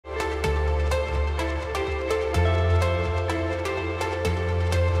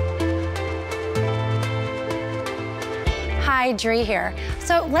Hi, Dree here.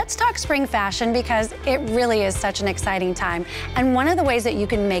 So let's talk spring fashion because it really is such an exciting time. And one of the ways that you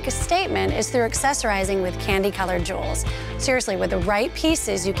can make a statement is through accessorizing with candy-colored jewels. Seriously, with the right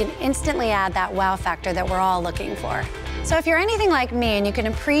pieces, you can instantly add that wow factor that we're all looking for. So if you're anything like me and you can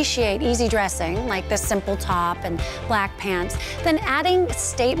appreciate easy dressing, like this simple top and black pants, then adding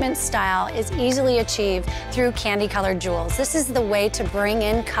statement style is easily achieved through candy-colored jewels. This is the way to bring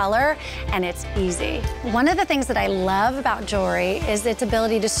in color, and it's easy. One of the things that I love about jewelry is its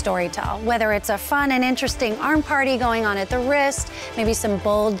ability to storytell, whether it's a fun and interesting arm party going on at the wrist, maybe some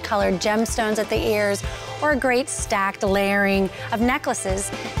bold colored gemstones at the ears, or a great stacked layering of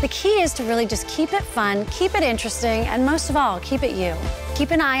necklaces. The key is to really just keep it fun, keep it interesting, and most of all, keep it you. Keep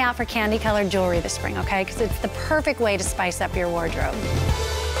an eye out for candy-colored jewelry this spring, okay? Because it's the perfect way to spice up your wardrobe.